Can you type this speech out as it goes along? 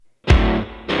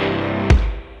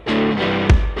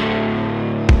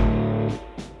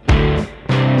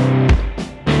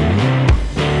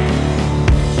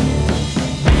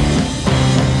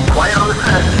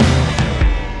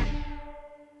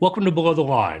Welcome to Below the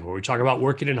Line, where we talk about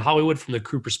working in Hollywood from the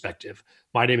crew perspective.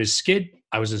 My name is Skid.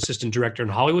 I was an assistant director in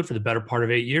Hollywood for the better part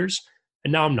of 8 years,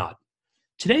 and now I'm not.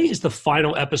 Today is the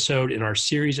final episode in our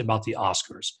series about the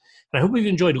Oscars, and I hope you've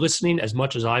enjoyed listening as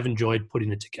much as I've enjoyed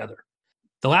putting it together.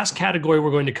 The last category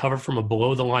we're going to cover from a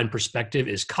below the line perspective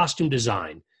is costume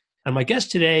design, and my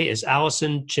guest today is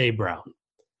Allison Che Brown.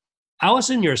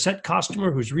 Allison, you're a set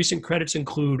costumer whose recent credits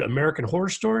include American Horror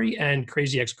Story and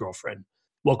Crazy Ex-Girlfriend.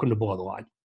 Welcome to Below the Line.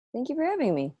 Thank you for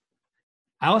having me.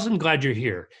 Allison, glad you're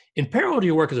here. In parallel to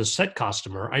your work as a set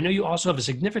costumer, I know you also have a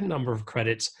significant number of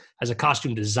credits as a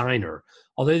costume designer,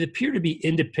 although they appear to be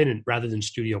independent rather than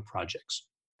studio projects.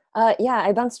 Yeah,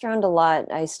 I bounced around a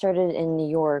lot. I started in New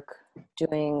York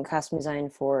doing costume design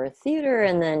for theater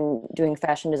and then doing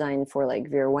fashion design for like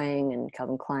Vera Wang and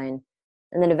Calvin Klein.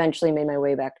 And then eventually made my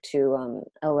way back to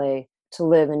LA to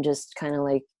live and just kind of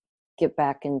like get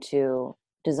back into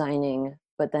designing,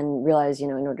 but then realized, in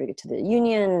order to get to the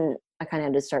union, I kind of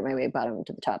had to start my way bottom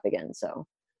to the top again. So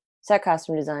set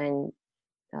costume design,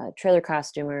 trailer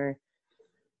costumer,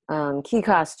 key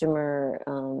costumer,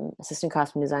 assistant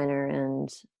costume designer, and,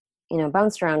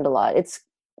 bounced around a lot. It's,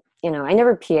 I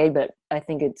never PA'd, but I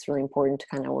think it's really important to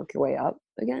kind of work your way up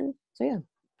again. So, yeah.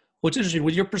 What's interesting,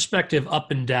 with your perspective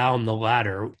up and down the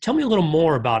ladder, tell me a little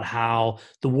more about how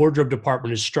the wardrobe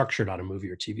department is structured on a movie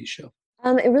or TV show.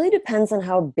 It really depends on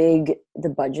how big the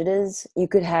budget is. You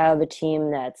could have a team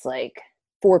that's like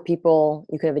 4 people.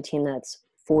 You could have a team that's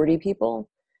 40 people.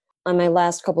 On my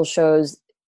last couple shows,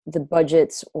 the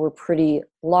budgets were pretty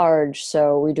large.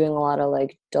 So we're doing a lot of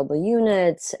like double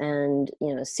units and,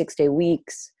 6-day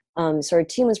weeks. So our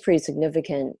team was pretty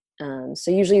significant. So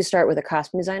usually you start with a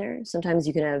costume designer. Sometimes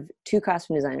you can have 2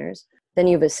 costume designers. Then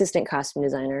you have assistant costume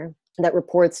designer that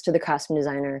reports to the costume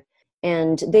designer.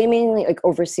 And they mainly like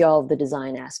oversee all of the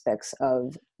design aspects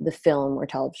of the film or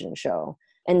television show,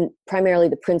 and primarily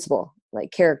the principal like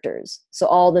characters. So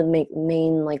all the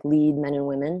main like lead men and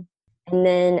women. And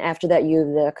then after that, you have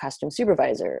the costume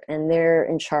supervisor, and they're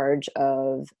in charge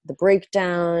of the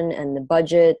breakdown and the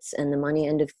budgets and the money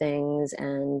end of things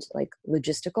and like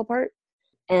logistical part.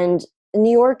 And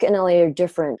New York and LA are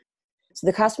different. So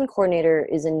the costume coordinator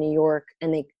is in New York,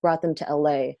 and they brought them to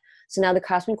LA. So now the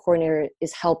costume coordinator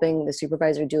is helping the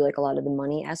supervisor do like a lot of the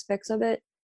money aspects of it.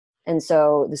 And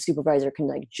so the supervisor can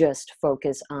like just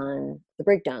focus on the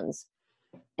breakdowns.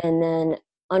 And then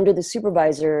under the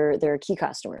supervisor, there are key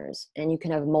costumers, and you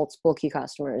can have multiple key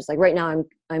costumers. Like right now,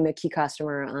 I'm a key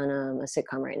costumer on a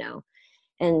sitcom right now.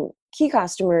 And key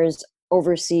costumers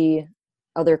oversee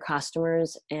other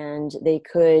costumers, and they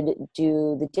could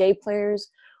do the day players,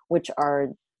 which are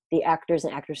the actors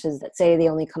and actresses that say they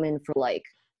only come in for like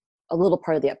a little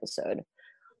part of the episode.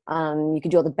 You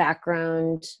could do all the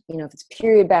background, if it's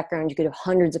period background, you could have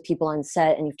hundreds of people on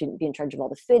set and you have to be in charge of all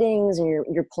the fittings, and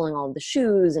you're pulling all of the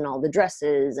shoes and all the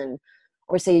dresses,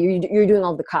 or say you're doing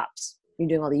all the cops, you're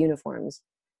doing all the uniforms.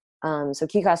 So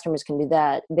key costumers can do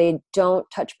that. They don't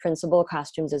touch principal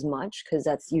costumes as much because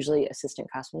that's usually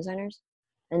assistant costume designers.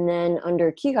 And then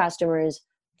under key costumers,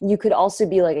 you could also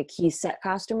be like a key set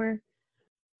costumer.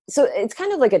 So it's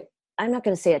kind of like I'm not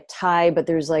going to say a tie, but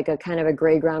there's like a kind of a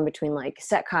gray ground between like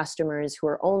set costumers who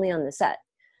are only on the set.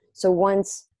 So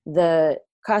once the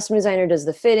costume designer does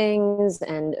the fittings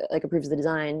and like approves the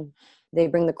design, they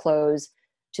bring the clothes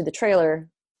to the trailer,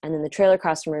 and then the trailer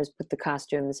costumers put the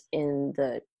costumes in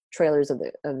the trailers of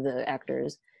the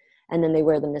actors, and then they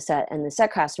wear them to set, and the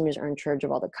set costumers are in charge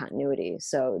of all the continuity.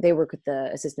 So they work with the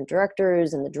assistant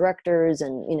directors and the directors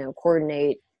and,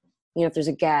 coordinate, if there's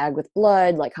a gag with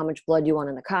blood, like how much blood you want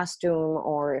in the costume,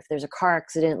 or if there's a car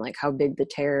accident, like how big the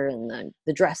tear and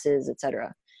the dress is,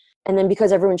 etc. And then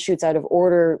because everyone shoots out of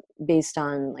order based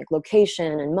on like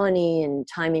location and money and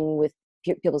timing with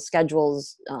people's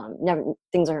schedules,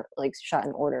 things aren't like shot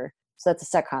in order. So that's a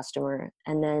set costumer.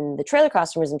 And then the trailer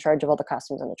costumer is in charge of all the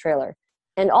costumes on the trailer.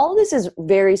 And all of this is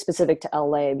very specific to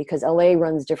LA because LA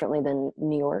runs differently than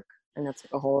New York. And that's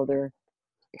a whole other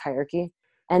hierarchy.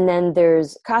 And then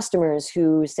there's costumers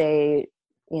who say,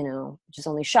 just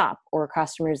only shop, or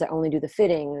costumers that only do the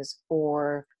fittings,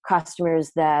 or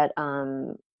costumers that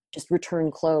just return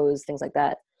clothes, things like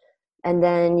that. And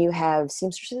then you have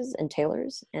seamstresses and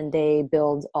tailors, and they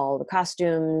build all the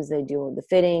costumes, they do the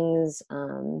fittings,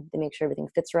 they make sure everything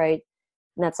fits right.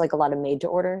 And that's like a lot of made to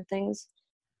order things.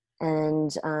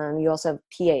 And you also have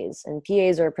PAs, and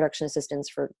PAs are production assistants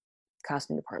for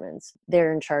costume departments.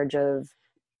 They're in charge of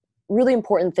really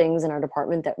important things in our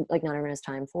department that like not everyone has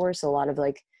time for. So a lot of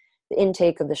like the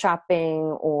intake of the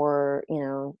shopping, or,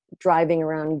 driving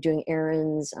around doing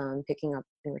errands, picking up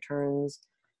and returns.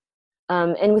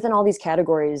 And within all these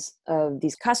categories of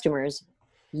these customers,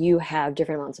 you have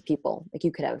different amounts of people. Like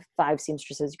you could have 5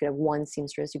 seamstresses, you could have 1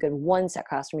 seamstress, you could have 1 set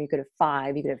costume, you could have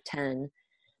 5, you could have 10.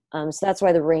 So that's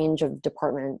why the range of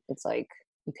department, it's like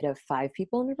you could have 5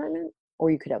 people in the department,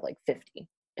 or you could have like 50.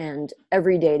 And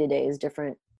every day to day is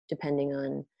different depending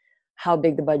on how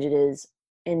big the budget is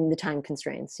and the time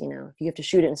constraints. You know, if you have to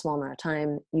shoot it in a small amount of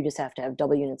time, you just have to have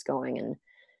double units going, and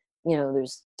you know,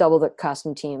 there's double the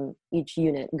costume team each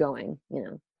unit going. You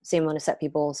know, same amount of set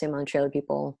people, same amount of trailer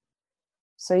people.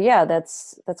 So yeah,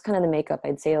 that's kind of the makeup.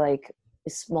 I'd say like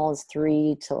as small as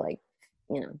 3 to like,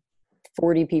 you know,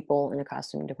 40 people in a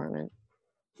costume department.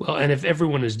 Well, and if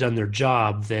everyone has done their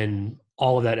job, then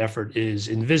all of that effort is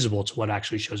invisible to what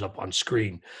actually shows up on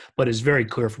screen. But it's very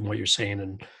clear from what you're saying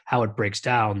and how it breaks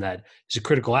down that is a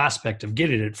critical aspect of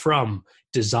getting it from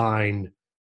design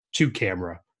to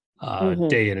camera, Mm-hmm.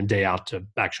 day in and day out to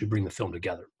actually bring the film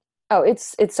together. Oh,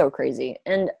 it's so crazy.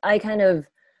 And I kind of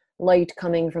liked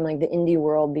coming from like the indie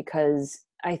world, because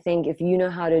I think if you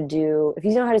know how to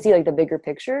see like the bigger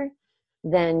picture,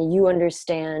 then you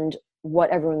understand what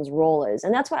everyone's role is.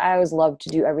 And that's why I always love to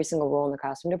do every single role in the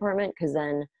costume department, because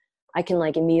then I can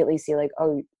like immediately see like,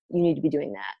 oh, you need to be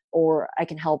doing that. Or I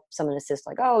can help someone assist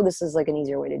like, oh, this is like an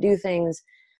easier way to do things.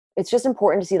 It's just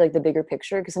important to see like the bigger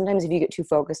picture, because sometimes if you get too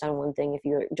focused on one thing, if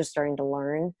you're just starting to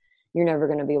learn, you're never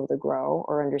going to be able to grow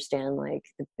or understand like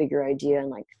the bigger idea. And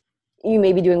like you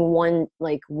may be doing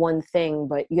one thing,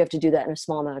 but you have to do that in a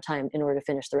small amount of time in order to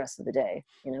finish the rest of the day,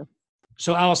 you know?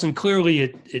 So, Allison, clearly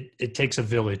it takes a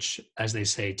village, as they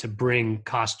say, to bring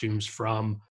costumes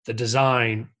from the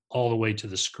design all the way to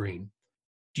the screen.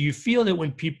 Do you feel that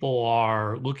when people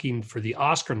are looking for the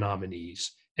Oscar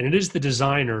nominees, and it is the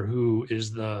designer who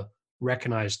is the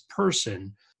recognized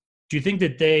person, do you think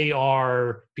that they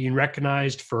are being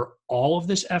recognized for all of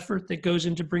this effort that goes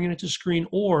into bringing it to screen?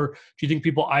 Or do you think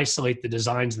people isolate the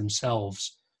designs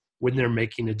themselves when they're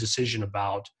making a decision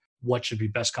about what should be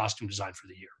best costume design for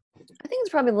the year? I think it's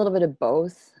probably a little bit of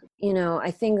both. You know, I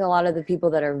think a lot of the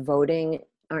people that are voting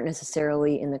aren't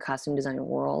necessarily in the costume design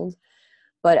world,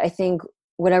 but I think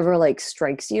whatever like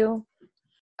strikes you.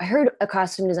 I heard a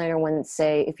costume designer once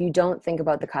say, if you don't think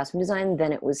about the costume design,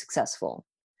 then it was successful,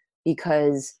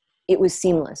 because it was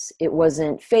seamless. It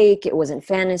wasn't fake. It wasn't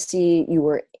fantasy. You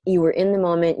were in the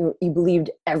moment. You believed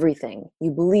everything.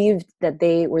 You believed that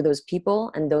they were those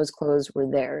people and those clothes were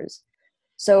theirs.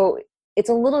 So it's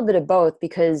a little bit of both,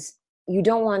 because you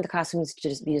don't want the costumes to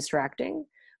just be distracting,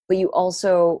 but you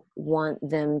also want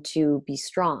them to be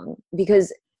strong.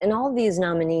 Because in all of these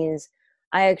nominees,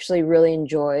 I actually really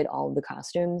enjoyed all of the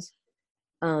costumes,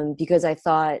 because I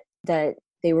thought that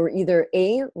they were either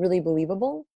A, really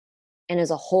believable, and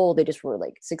as a whole they just were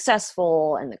like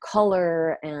successful, and the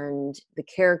color and the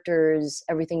characters,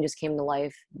 everything just came to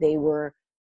life. They were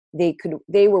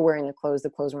wearing the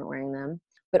clothes weren't wearing them.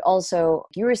 But also,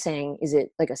 you were saying, is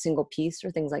it like a single piece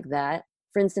or things like that?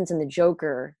 For instance, in the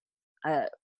Joker, I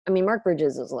mean, Mark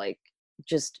Bridges is like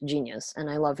just genius, and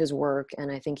I love his work, and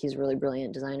I think he's a really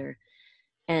brilliant designer.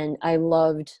 And I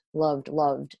loved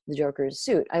the Joker's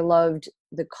suit. I loved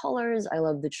the colors, I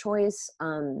loved the choice.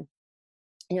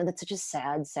 You know, that's such a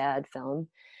sad film,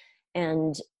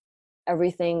 and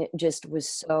everything just was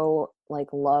so like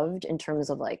loved in terms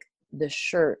of like the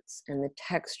shirts and the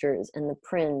textures and the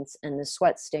prints and the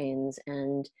sweat stains,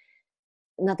 and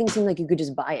nothing seemed like you could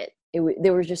just buy it. They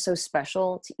were just so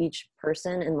special to each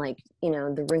person, and like, you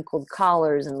know, the wrinkled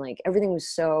collars and like everything was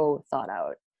so thought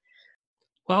out.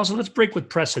 Well, so let's break with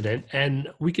precedent, and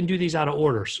we can do these out of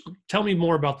order. So tell me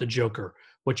more about the Joker,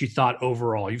 what you thought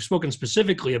overall. You've spoken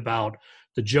specifically about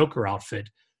the Joker outfit.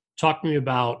 Talk to me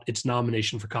about its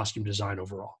nomination for costume design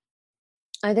overall.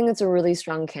 I think it's a really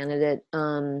strong candidate.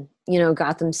 You know,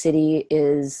 Gotham City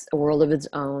is a world of its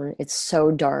own. It's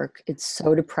so dark, it's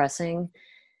so depressing,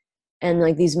 and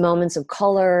like these moments of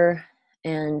color.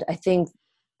 And I think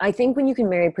when you can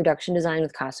marry production design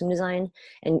with costume design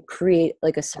and create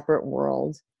like a separate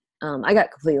world, I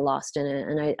got completely lost in it.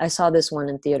 And I saw this one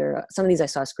in theater. Some of these I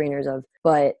saw screeners of,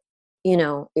 but you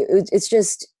know, it's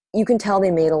just, you can tell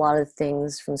they made a lot of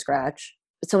things from scratch.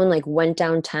 Someone like went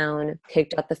downtown,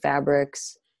 picked out the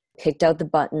fabrics, picked out the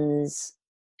buttons,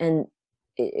 and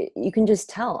you can just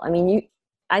tell. I mean,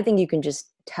 I think you can just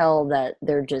tell that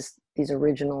they're just these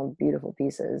original, beautiful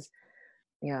pieces.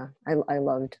 Yeah, I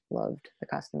loved the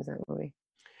costumes in that movie.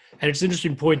 And it's an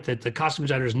interesting point that the costume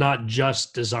designer is not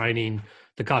just designing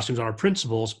the costumes on our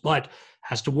principles, but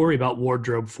has to worry about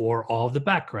wardrobe for all of the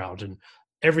background and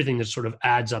everything that sort of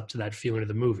adds up to that feeling of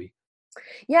the movie.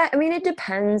 Yeah, I mean, it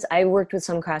depends. I worked with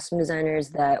some costume designers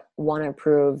that want to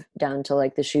approve down to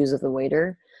like the shoes of the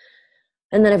waiter.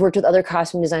 And then I've worked with other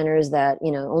costume designers that,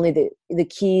 only the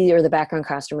key or the background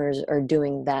costumers are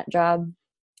doing that job.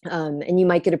 And you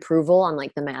might get approval on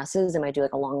like the masses. They might do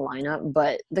like a long lineup,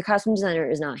 but the costume designer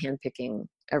is not handpicking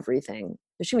everything.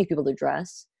 There should be people to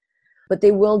dress, but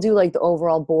they will do like the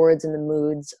overall boards and the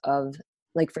moods of,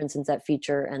 like, for instance, that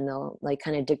feature, and they'll like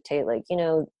kind of dictate like,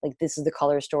 like this is the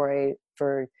color story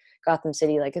for Gotham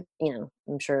City, like,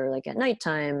 I'm sure like at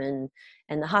nighttime, and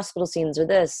the hospital scenes are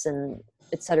this, and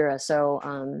etc. So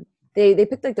they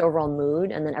picked like the overall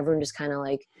mood, and then everyone just kind of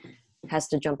like has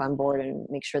to jump on board and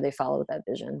make sure they follow that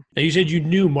vision. Now, you said you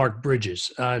knew Mark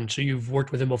Bridges, and so you've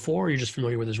worked with him before, or you're just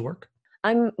familiar with his work?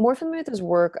 I'm more familiar with his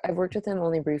work. I've worked with him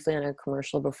only briefly on a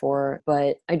commercial before,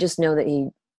 but I just know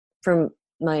that from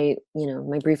my,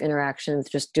 my brief interactions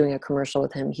just doing a commercial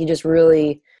with him, he just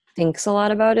really thinks a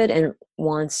lot about it and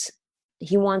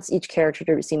he wants each character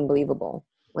to seem believable.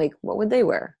 Like, what would they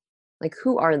wear? Like,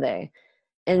 who are they?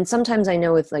 And sometimes I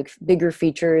know with like bigger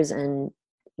features and,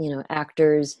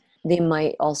 actors, they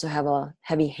might also have a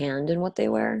heavy hand in what they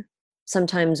wear.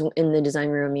 Sometimes in the design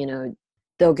room,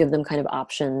 they'll give them kind of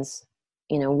options.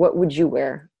 What would you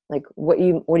wear? Like, what are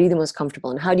you the most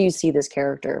comfortable in? How do you see this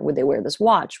character? Would they wear this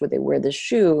watch? Would they wear this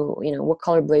shoe? What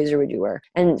color blazer would you wear?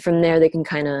 And from there, they can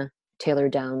kind of tailor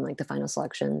down like the final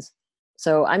selections.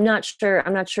 So I'm not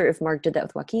sure if Mark did that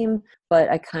with Joaquin, but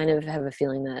I kind of have a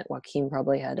feeling that Joaquin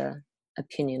probably had a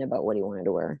opinion about what he wanted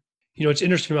to wear. It's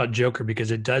interesting about Joker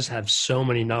because it does have so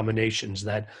many nominations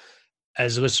that,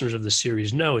 as listeners of the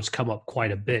series know, it's come up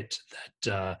quite a bit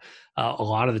that a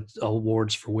lot of the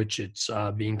awards for which it's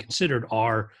being considered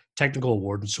are technical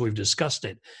awards, and so we've discussed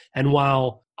it. And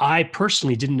while I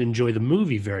personally didn't enjoy the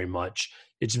movie very much,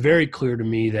 it's very clear to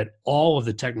me that all of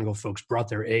the technical folks brought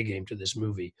their A game to this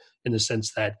movie, in the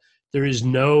sense that there is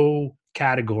no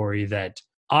category that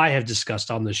I have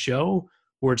discussed on the show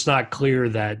where it's not clear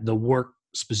that the work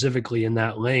specifically in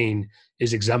that lane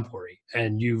is exemplary.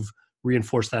 And you've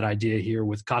reinforced that idea here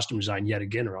with costume design yet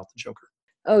again around the Joker.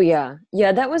 Oh yeah.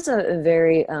 Yeah, that was a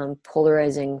very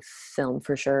polarizing film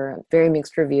for sure. Very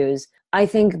mixed reviews. I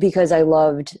think because I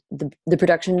loved the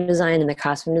production design and the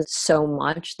costume design so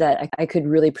much that I could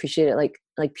really appreciate it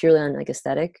like purely on like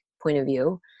aesthetic point of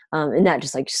view. And that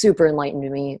just like super enlightened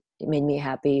me. It made me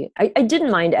happy. I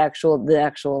didn't mind the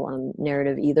actual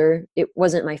narrative either. It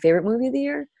wasn't my favorite movie of the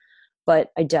year, but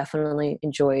I definitely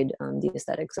enjoyed the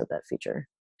aesthetics of that feature.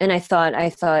 And I thought,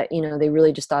 they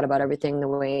really just thought about everything, the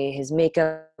way his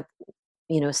makeup,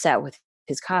 sat with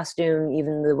his costume,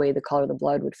 even the way the color of the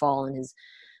blood would fall on his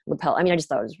lapel. I mean, I just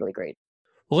thought it was really great.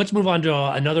 Well, let's move on to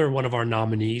another one of our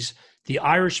nominees, The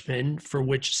Irishman, for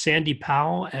which Sandy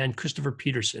Powell and Christopher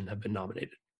Peterson have been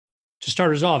nominated. To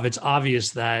start us off, it's obvious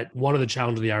that one of the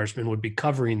challenges of The Irishman would be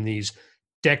covering these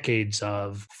decades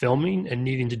of filming and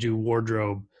needing to do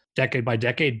wardrobe decade by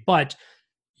decade, but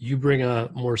you bring a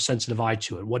more sensitive eye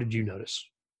to it. What did you notice?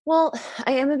 Well,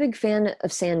 I am a big fan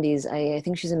of Sandy's. I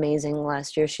think she's amazing.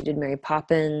 Last year she did Mary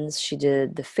Poppins, she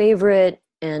did The Favorite,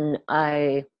 and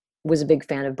I was a big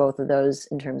fan of both of those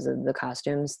in terms of the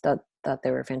costumes. Thought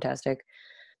they were fantastic.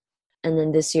 And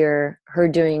then this year, her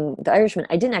doing The Irishman,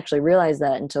 I didn't actually realize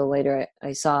that until later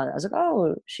I saw it. I was like,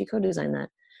 oh, she co-designed that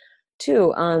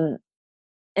too.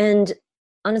 And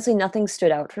honestly, nothing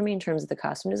stood out for me in terms of the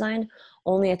costume design.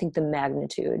 Only I think the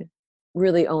magnitude,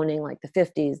 really owning like the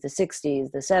 50s, the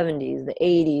 60s, the 70s, the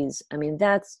 80s. I mean,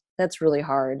 that's really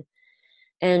hard.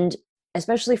 And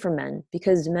especially for men,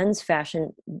 because men's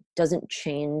fashion doesn't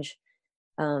change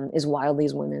as wildly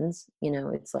as women's.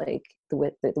 It's like the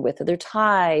width of their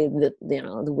tie,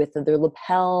 the width of their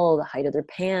lapel, the height of their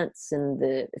pants, and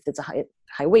if it's a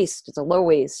high waist, it's a low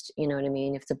waist. You know what I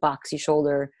mean? If it's a boxy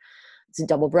shoulder, it's a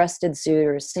double-breasted suit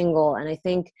or a single. And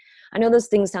I know those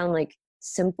things sound like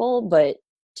simple, but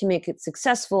to make it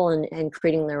successful and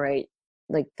creating the right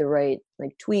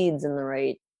tweeds and the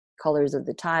right colors of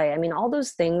the tie, I mean, all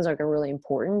those things are really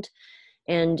important.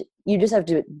 And you just have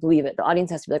to believe it. The audience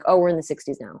has to be like, oh, we're in the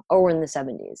 60s now. Oh, we're in the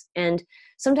 70s. And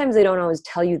sometimes they don't always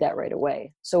tell you that right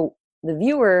away. So the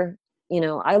viewer,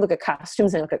 I look at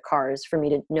costumes and I look at cars for me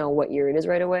to know what year it is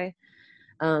right away.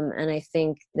 And I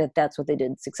think that that's what they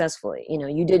did successfully.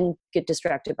 You didn't get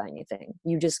distracted by anything.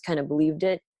 You just kind of believed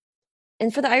it.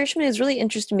 And for The Irishman, it's really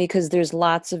interesting because there's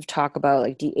lots of talk about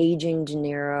like de-aging De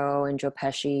Niro and Joe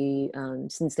Pesci,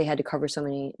 since they had to cover so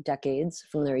many decades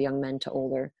from their young men to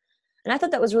older. And I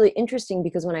thought that was really interesting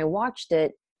because when I watched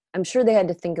it, I'm sure they had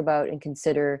to think about and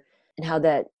consider and how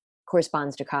that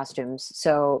corresponds to costumes.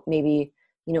 So maybe,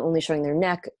 only showing their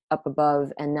neck up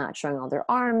above and not showing all their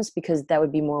arms, because that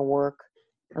would be more work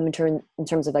in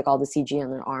terms of like all the CG on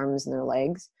their arms and their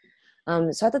legs.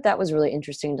 So I thought that was really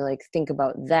interesting to like think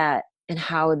about that and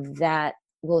how that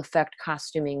will affect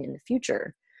costuming in the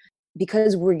future.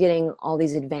 Because we're getting all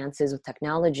these advances with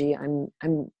technology,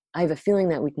 I have a feeling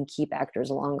that we can keep actors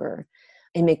longer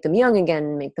and make them young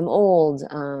again, make them old.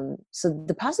 So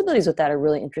the possibilities with that are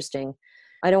really interesting.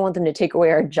 I don't want them to take away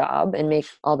our job and make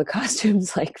all the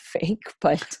costumes like fake,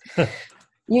 but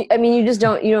you just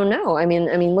don't know. I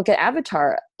mean, look at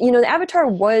Avatar. The Avatar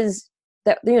was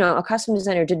that, a costume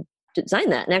designer did design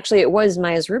that. And actually it was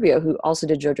Maya Rubio, who also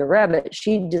did Jojo Rabbit.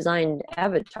 She designed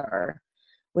Avatar,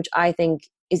 which I think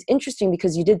is interesting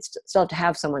because you did still have to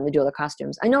have someone to do all the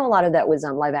costumes. I know a lot of that was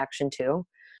live action too,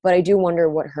 but I do wonder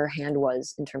what her hand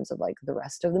was in terms of like the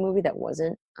rest of the movie that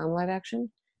wasn't live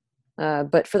action.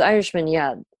 But for The Irishman,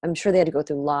 yeah, I'm sure they had to go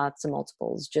through lots of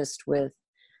multiples just with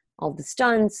all the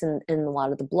stunts and a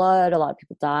lot of the blood. A lot of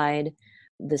people died.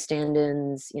 The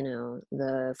stand-ins,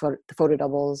 the photo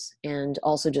doubles, and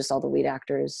also just all the lead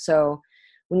actors. So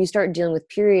when you start dealing with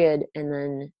period and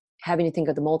then having to think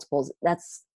of the multiples,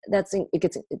 it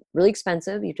gets really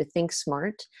expensive. You have to think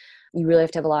smart. You really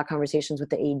have to have a lot of conversations with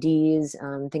the ADs,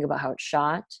 think about how it's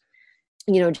shot.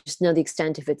 Just know the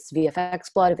extent, if it's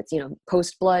VFX blood, if it's,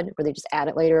 post blood, where they just add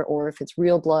it later, or if it's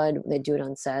real blood, they do it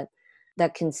on set.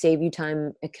 That can save you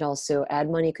time. It could also add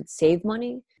money. It could save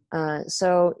money.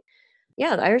 So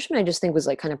yeah, The Irishman I just think was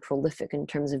like kind of prolific in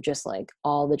terms of just like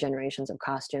all the generations of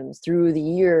costumes through the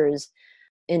years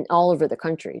and all over the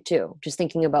country too. Just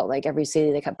thinking about like every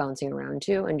city they kept bouncing around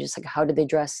to, and just like how did they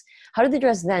dress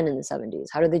then in the 70s?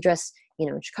 How did they dress,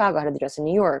 in Chicago? How did they dress in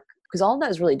New York? Because all of that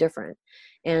is really different.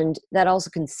 And that also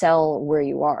can sell where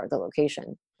you are, the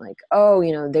location. Like, oh,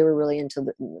 they were really into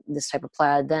this type of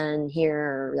plaid then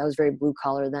here, or that was very blue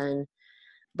collar then.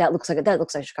 That looks like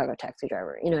a Chicago taxi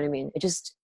driver. You know what I mean?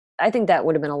 I think that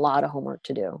would have been a lot of homework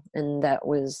to do. And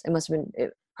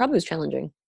it probably was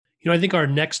challenging. I think our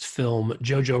next film,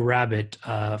 Jojo Rabbit,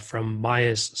 from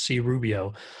Maya C.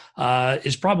 Rubio,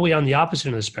 is probably on the opposite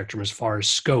end of the spectrum as far as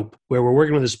scope, where we're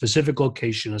working with a specific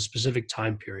location, a specific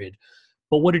time period.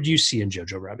 But what did you see in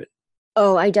Jojo Rabbit?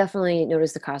 Oh, I definitely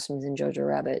noticed the costumes in Jojo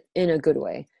Rabbit in a good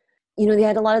way. They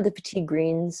had a lot of the fatigue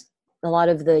greens, a lot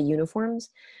of the uniforms,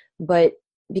 but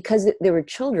because they were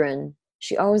children,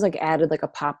 she always like added like a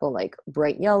pop of like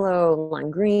bright yellow,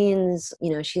 lime greens.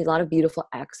 She had a lot of beautiful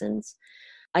accents.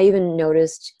 I even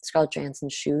noticed Scarlett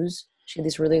Johansson's shoes. She had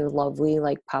these really lovely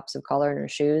like pops of color in her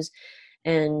shoes.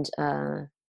 And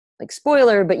like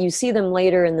spoiler, but you see them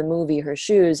later in the movie, her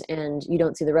shoes, and you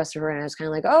don't see the rest of her. And I was kind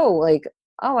of like,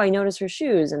 oh, I noticed her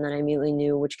shoes. And then I immediately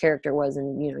knew which character it was.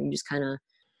 And, you just kind of,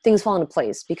 things fall into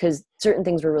place because certain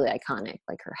things were really iconic,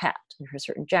 like her hat and her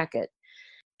certain jacket.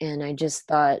 And I just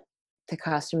thought the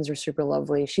costumes were super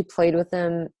lovely. She played with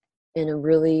them in a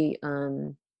really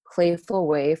playful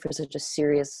way for such a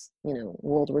serious,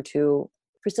 World War II,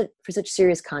 for such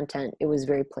serious content. It was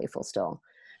very playful still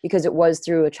because it was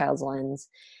through a child's lens.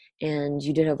 And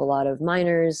you did have a lot of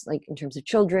minors, like in terms of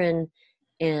children,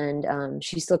 and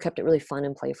she still kept it really fun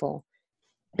and playful.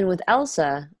 And with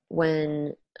Elsa,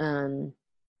 when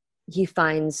he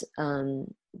finds the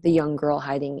young girl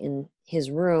hiding in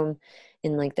his room,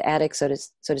 in like the attic, so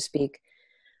to speak,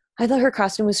 I thought her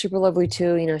costume was super lovely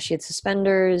too. She had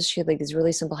suspenders, she had like these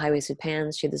really simple high-waisted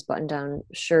pants, she had this button-down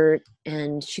shirt,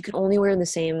 and she could only wear the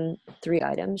same 3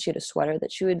 items. She had a sweater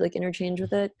that she would like interchange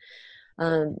with it.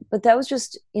 But that was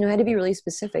just, it had to be really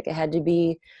specific. It had to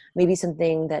be maybe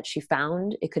something that she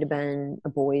found. It could have been a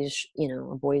boy's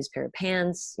pair of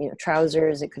pants,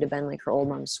 trousers. It could have been like her old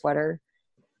mom's sweater.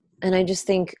 And I just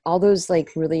think all those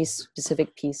like really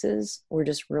specific pieces were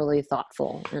just really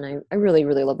thoughtful. And I really,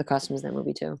 really love the costumes in that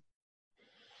movie too.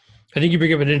 I think you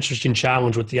bring up an interesting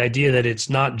challenge with the idea that it's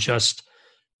not just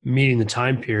meeting the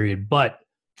time period, but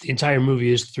the entire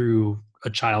movie is through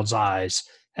a child's eyes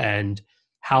and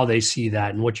how they see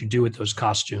that and what you do with those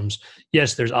costumes.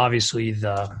 Yes, there's obviously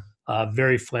the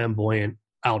very flamboyant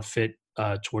outfit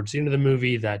towards the end of the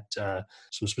movie that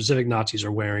some specific Nazis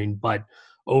are wearing, but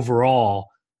overall,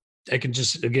 I can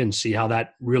just, again, see how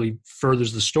that really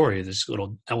furthers the story, these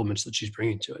little elements that she's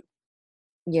bringing to it.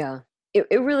 Yeah.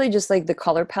 It really just like the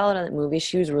color palette on that movie,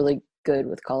 she was really good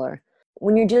with color.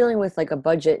 When you're dealing with like a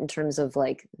budget in terms of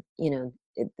like,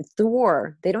 it's the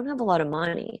war, they don't have a lot of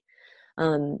money.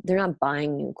 They're not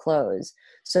buying new clothes.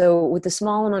 So with the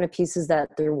small amount of pieces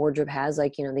that their wardrobe has,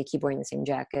 like, they keep wearing the same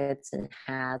jackets and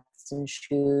hats and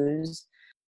shoes,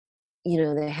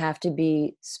 they have to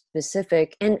be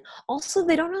specific. And also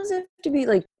they don't always have to be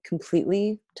like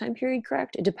completely time period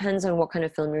correct. It depends on what kind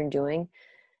of film you're doing.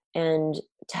 And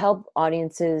to help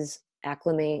audiences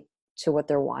acclimate to what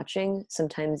they're watching,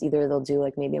 sometimes either they'll do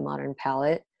like maybe a modern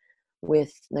palette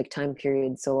with like time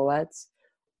period silhouettes,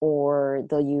 or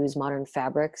they'll use modern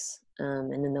fabrics,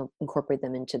 and then they'll incorporate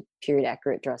them into period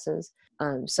accurate dresses.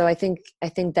 So I think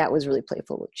that was really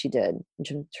playful what she did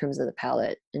in terms of the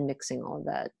palette and mixing all of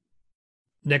that.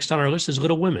 Next on our list is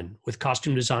Little Women with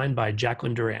costume design by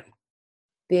Jacqueline Duran.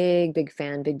 Big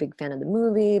fan of the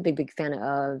movie, big fan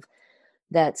of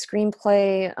that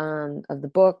screenplay, of the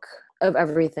book, of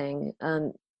everything.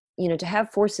 To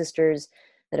have four sisters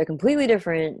that are completely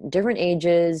different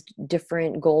ages,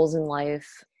 different goals in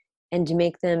life, and to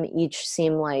make them each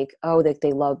seem like, oh, that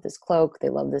they love this cloak, they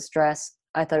love this dress.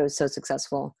 I thought it was so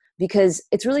successful, because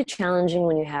it's really challenging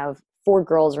when you have four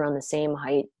girls around the same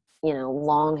height,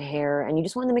 long hair, and you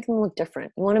just want to make them look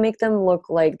different. You want to make them look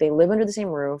like they live under the same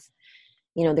roof.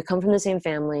 They come from the same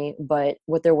family, but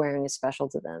what they're wearing is special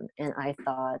to them. And I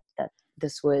thought that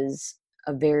this was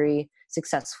a very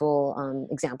successful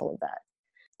example of that.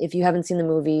 If you haven't seen the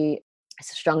movie, I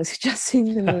strongly suggest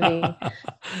seeing the movie.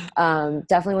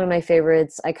 Definitely one of my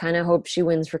favorites. I kind of hope she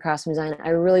wins for costume design. I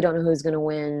really don't know who's going to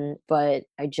win, but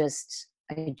I just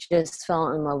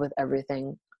fell in love with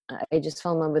everything. I just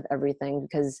fell in love with everything,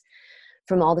 because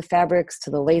from all the fabrics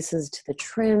to the laces to the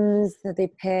trims that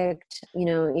they picked,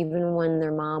 even when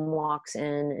their mom walks in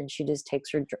and she just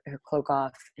takes her cloak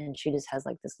off and she just has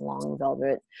like this long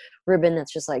velvet ribbon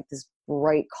that's just like this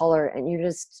bright color, and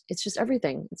it's just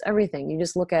everything. It's everything. You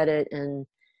just look at it, and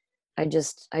I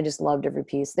just loved every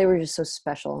piece. They were just so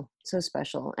special.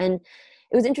 And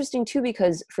it was interesting too,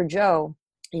 because for Jo,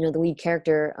 the lead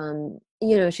character,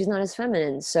 she's not as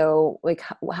feminine. So like,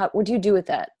 what do you do with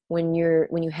that when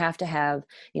you have to have,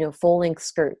 full length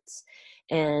skirts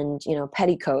and,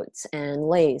 petticoats and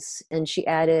lace? And she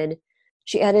added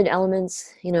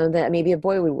elements, that maybe a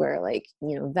boy would wear, like,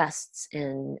 vests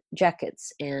and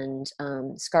jackets and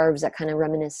scarves that kind of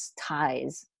reminisce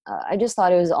ties. I just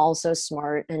thought it was all so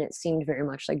smart, and it seemed very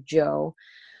much like Jo.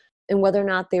 And whether or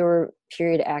not they were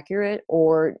period accurate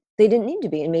or they didn't need to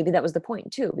be, and maybe that was the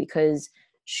point too, because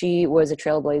she was a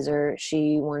trailblazer.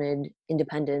 She wanted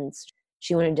independence.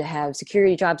 She wanted to have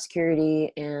job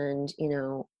security, and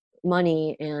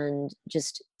money, and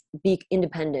just be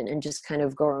independent and just kind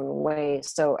of go her own way.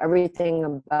 So everything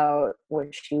about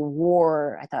what she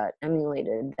wore, I thought,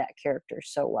 emulated that character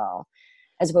so well,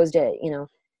 as opposed to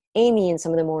Amy and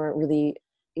some of the more really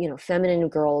feminine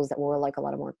girls that wore like a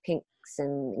lot of more pinks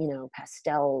and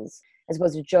pastels, as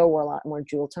opposed to Jo wore a lot more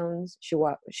jewel tones. She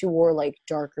wore like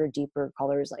darker, deeper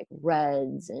colors like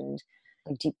reds and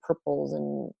like deep purples,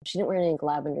 and she didn't wear any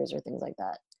lavenders or things like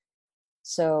that.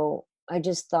 So I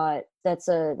just thought that's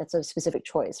a specific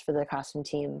choice for the costume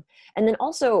team. And then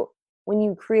also, when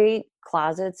you create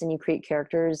closets and you create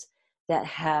characters that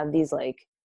have these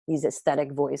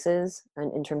aesthetic voices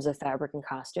in terms of fabric and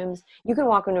costumes, you can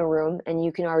walk into a room and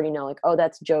you can already know, like, oh,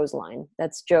 that's Jo's line.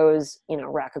 That's Jo's,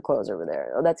 rack of clothes over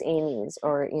there. Or that's Amy's,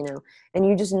 or, and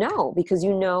you just know, because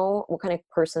you know what kind of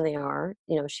person they are.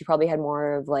 She probably had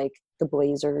more of like the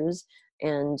blazers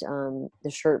and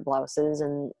the shirt blouses,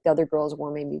 and the other girls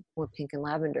wore maybe more pink and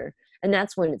lavender. And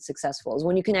that's when it's successful, is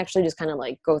when you can actually just kind of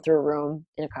like go through a room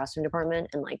in a costume department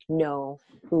and like know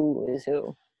who is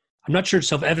who. I'm not sure it's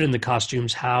self-evident in the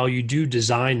costumes how you do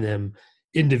design them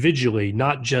individually,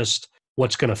 not just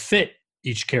what's going to fit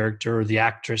each character or the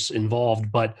actress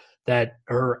involved, but that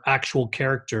her actual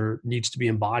character needs to be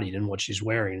embodied in what she's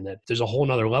wearing, and that there's a whole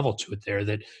nother level to it there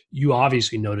that you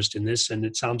obviously noticed in this, and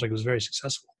it sounds like it was very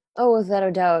successful. Oh, without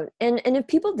a doubt. And if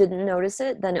people didn't notice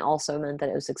it, then it also meant that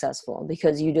it was successful,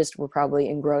 because you just were probably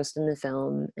engrossed in the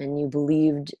film and you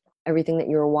believed everything that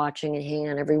you were watching and hanging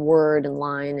on every word and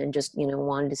line, and just,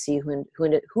 wanted to see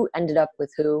who ended up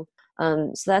with who.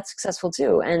 So that's successful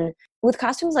too. And with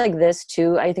costumes like this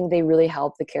too, I think they really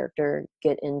help the character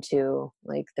get into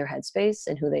like their headspace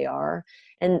and who they are.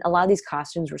 And a lot of these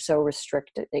costumes were so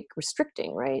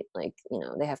restricting, right? Like,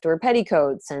 they have to wear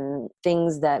petticoats and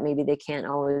things that maybe they can't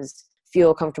always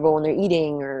feel comfortable when they're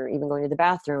eating or even going to the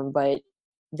bathroom, but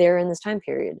they're in this time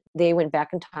period. They went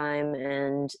back in time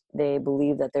and they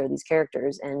believe that they're these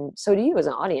characters, and so do you as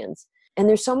an audience. And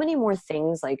there's so many more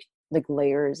things like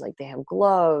layers, like they have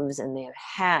gloves and they have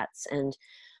hats, and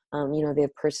they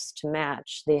have purses to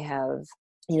match. They have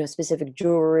specific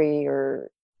jewelry,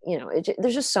 or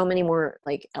there's just so many more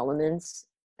like elements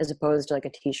as opposed to like a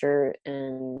t-shirt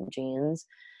and jeans.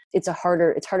 It's a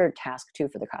harder task too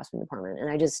for the costume department, and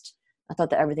I thought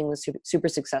that everything was super, super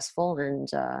successful, and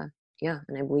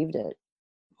and I believed it.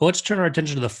 Well, let's turn our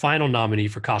attention to the final nominee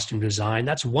for costume design.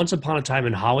 That's Once Upon a Time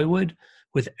in Hollywood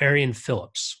with Arian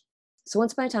Phillips. So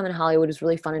Once Upon a Time in Hollywood was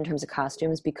really fun in terms of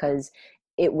costumes, because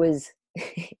it was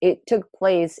it took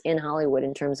place in Hollywood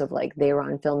in terms of like they were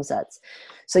on film sets.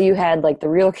 So you had like the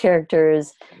real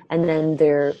characters and then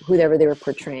their whoever they were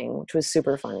portraying, which was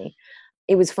super funny.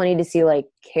 It was funny to see like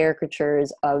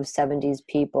caricatures of 70s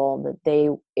people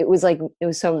that it was like it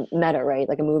was so meta, right?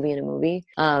 Like a movie in a movie,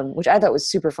 which I thought was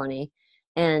super funny.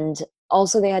 And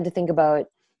also they had to think about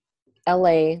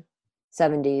LA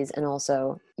 70s and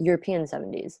also European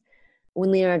 70s.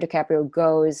 When Leonardo DiCaprio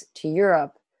goes to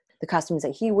Europe, the costumes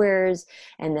that he wears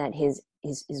and that his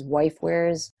wife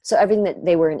wears. So everything that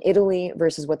they wear in Italy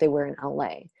versus what they wear in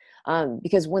LA.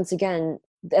 Because once again,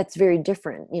 that's very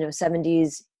different.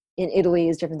 70s in Italy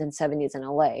is different than 70s in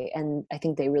LA. And I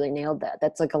think they really nailed that.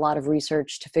 That's like a lot of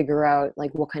research to figure out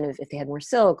like what kind of, if they had more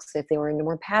silks, if they were into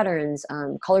more patterns.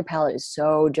 Color palette is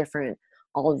so different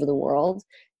all over the world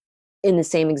in the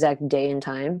same exact day and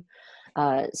time.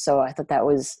 So I thought that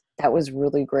was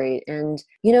really great. And,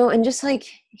 and just like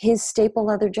his staple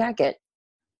leather jacket,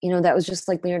 that was just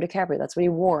like Leonardo DiCaprio. That's what he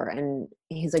wore. And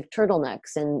he's like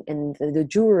turtlenecks and the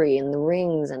jewelry and the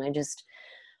rings. And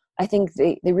I think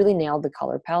they really nailed the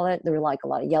color palette. There were like a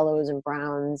lot of yellows and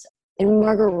browns. And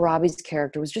Margot Robbie's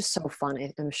character was just so fun,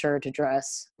 I'm sure, to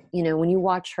dress. When you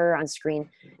watch her on screen,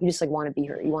 you just like want to be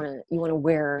her. You want to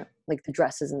wear like the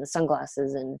dresses and the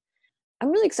sunglasses. And I'm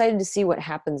really excited to see what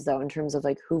happens though in terms of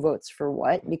like who votes for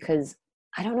what, because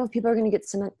I don't know if people are going to get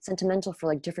sentimental for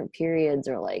like different periods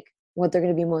or like what they're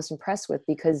going to be most impressed with,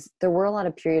 because there were a lot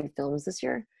of period films this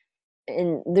year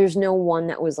and there's no one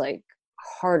that was like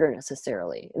harder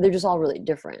necessarily. They're just all really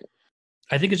different.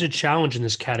 I think it's a challenge in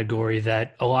this category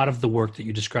that a lot of the work that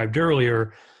you described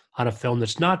earlier on a film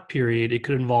that's not period, it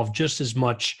could involve just as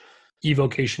much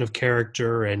evocation of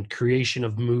character and creation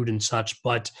of mood and such,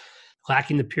 but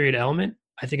lacking the period element,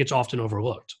 I think it's often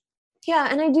overlooked. Yeah,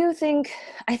 and I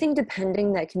think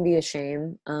depending, that can be a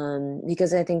shame,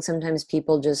 because I think sometimes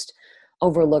people just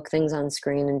overlook things on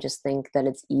screen and just think that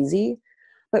it's easy,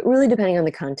 but really depending on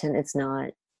the content, it's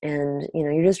not. And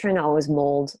you're just trying to always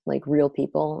mold like real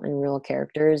people and real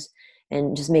characters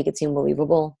and just make it seem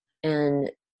believable. And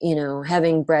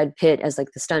having Brad Pitt as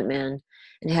like the stuntman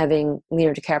and having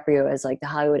Leonardo DiCaprio as like the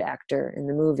Hollywood actor in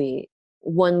the movie,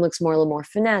 one looks a little more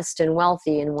finessed and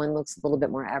wealthy, and one looks a little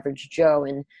bit more average Joe.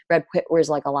 And Brad Pitt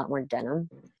wears like a lot more denim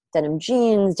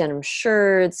jeans, denim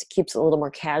shirts, keeps it a little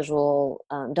more casual,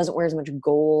 doesn't wear as much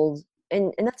gold.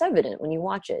 And that's evident when you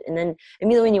watch it. And then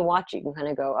immediately when you watch it, you can kind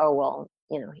of go, oh, well,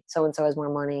 so-and-so has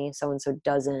more money, so-and-so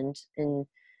doesn't. And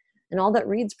all that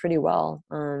reads pretty well.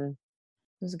 It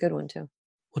was a good one too.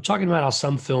 Well, talking about how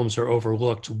some films are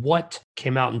overlooked, what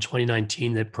came out in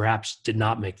 2019 that perhaps did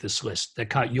not make this list that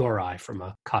caught your eye from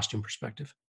a costume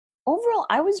perspective? Overall,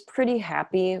 I was pretty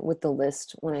happy with the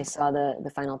list when I saw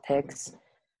the final picks.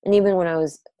 And even when I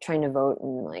was trying to vote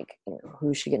and like,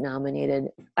 who should get nominated,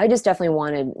 I just definitely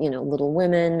wanted, Little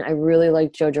Women. I really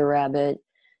liked Jojo Rabbit.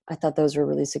 I thought those were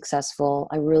really successful.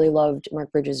 I really loved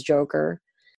Mark Bridges' Joker.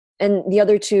 And the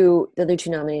other two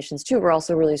nominations too were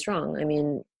also really strong. I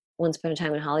mean, Once Upon a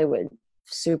Time in Hollywood,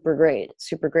 super great,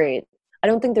 super great. I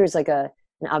don't think there's like an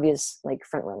obvious like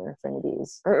front runner for any of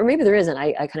these, or maybe there isn't.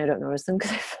 I kind of don't notice them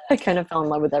because I kind of fell in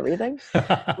love with everything,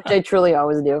 which I truly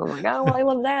always do. I'm like, oh well, I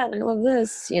love that, and I love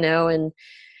this, and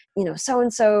so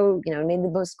and so, made the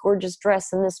most gorgeous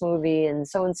dress in this movie, and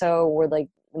so wore like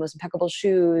the most impeccable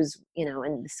shoes,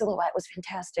 and the silhouette was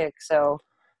fantastic. So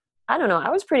I don't know. I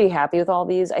was pretty happy with all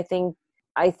these. I think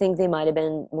they might have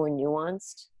been more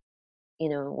nuanced.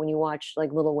 When you watch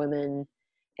like Little Women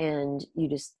and you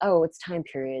just, oh, it's time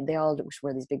period. They all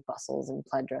wear these big bustles and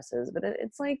plaid dresses, but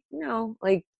it's like,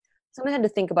 like someone had to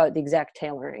think about the exact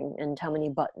tailoring and how many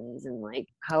buttons and like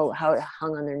how it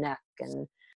hung on their neck and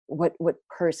what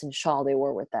purse and shawl they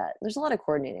wore with that. There's a lot of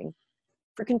coordinating.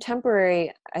 For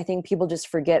contemporary, I think people just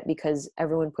forget because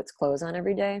everyone puts clothes on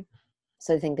every day.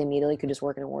 So I think they immediately could just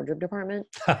work in a wardrobe department.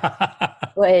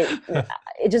 But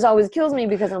it just always kills me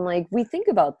because I'm like, we think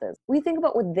about this. We think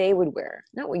about what they would wear,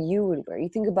 not what you would wear. You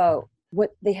think about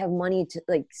what they have money to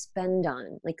like spend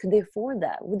on. Like, could they afford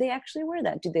that? Would they actually wear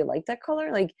that? Do they like that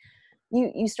color? Like,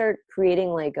 you start creating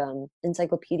like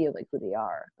encyclopedia of like who they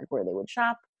are, like where they would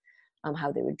shop,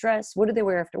 how they would dress, what do they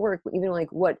wear after work, even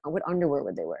like what underwear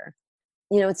would they wear.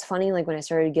 It's funny, like when I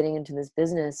started getting into this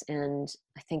business and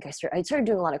I think I started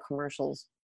doing a lot of commercials,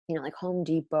 like Home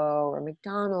Depot or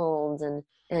McDonald's, and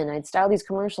I'd style these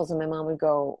commercials and my mom would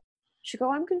go,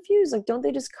 I'm confused. Like, don't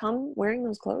they just come wearing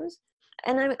those clothes?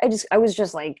 And I was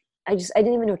just like, I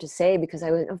didn't even know what to say because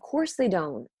of course they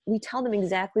don't. We tell them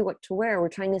exactly what to wear. We're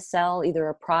trying to sell either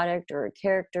a product or a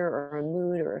character or a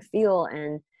mood or a feel.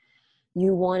 And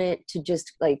you want it to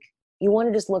just like, you want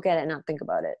to just look at it and not think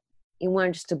about it. You want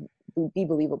it just to be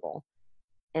believable.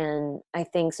 And I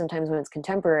think sometimes when it's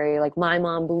contemporary, like my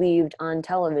mom believed on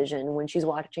television when she's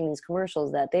watching these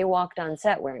commercials that they walked on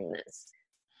set wearing this.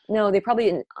 No, they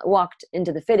probably walked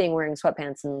into the fitting wearing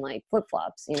sweatpants and like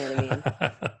flip-flops, you know what I mean?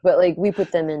 But like we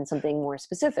put them in something more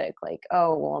specific, like,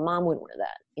 oh, well, a mom wouldn't wear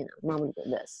that, you know, mom would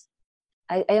wear this.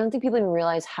 I don't think people even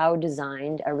realize how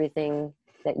designed everything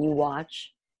that you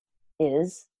watch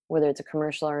is, whether it's a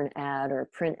commercial or an ad or a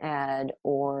print ad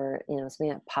or, you know, something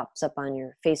that pops up on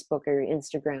your Facebook or your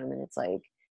Instagram. And it's like,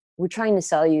 we're trying to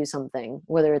sell you something,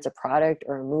 whether it's a product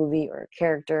or a movie or a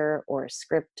character or a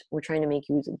script. We're trying to make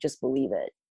you just believe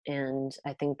it. And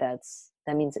I think that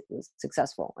means it was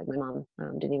successful. Like my mom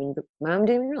didn't even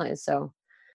realize. So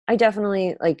I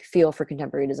definitely like feel for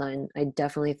contemporary design. I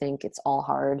definitely think it's all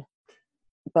hard,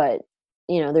 but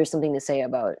you know, there's something to say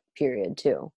about period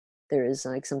too. There is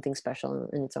like something special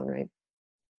in its own right.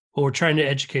 Well, we're trying to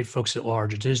educate folks at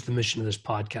large. It is the mission of this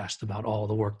podcast about all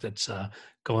the work that's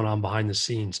going on behind the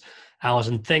scenes.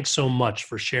 Allison, thanks so much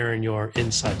for sharing your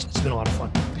insights. It's been a lot of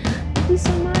fun. Thank you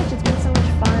so much. It's been so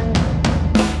much fun.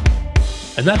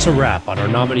 And that's a wrap on our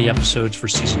nominee episodes for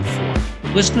season 4.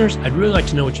 Listeners, I'd really like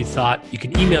to know what you thought. You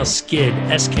can email skid,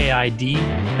 S-K-I-D,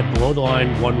 at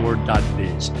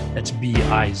belowtheline.biz. That's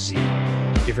B-I-Z.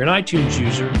 If you're an iTunes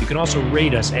user, you can also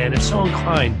rate us, and if so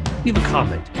inclined, leave a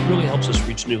comment. It really helps us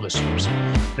reach new listeners.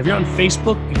 And if you're on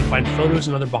Facebook, you can find photos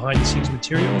and other behind-the-scenes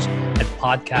materials at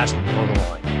Podcast Below the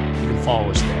Line. You can follow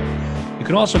us there. You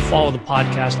can also follow the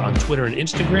podcast on Twitter and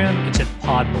Instagram. It's at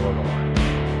Pod Below the Line.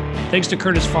 Thanks to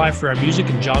Curtis Fry for our music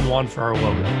and John Wan for our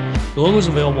logo. The logo is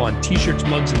available on t-shirts,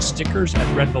 mugs, and stickers at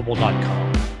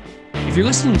redbubble.com. If you're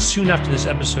listening soon after this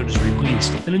episode is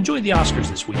released, then enjoy the Oscars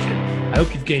this weekend. I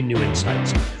hope you've gained new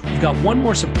insights. We've got one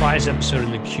more surprise episode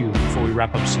in the queue before we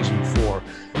wrap up season 4,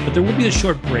 but there will be a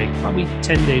short break, probably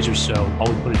 10 days or so, while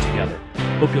we put it together.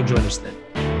 Hope you'll join us then.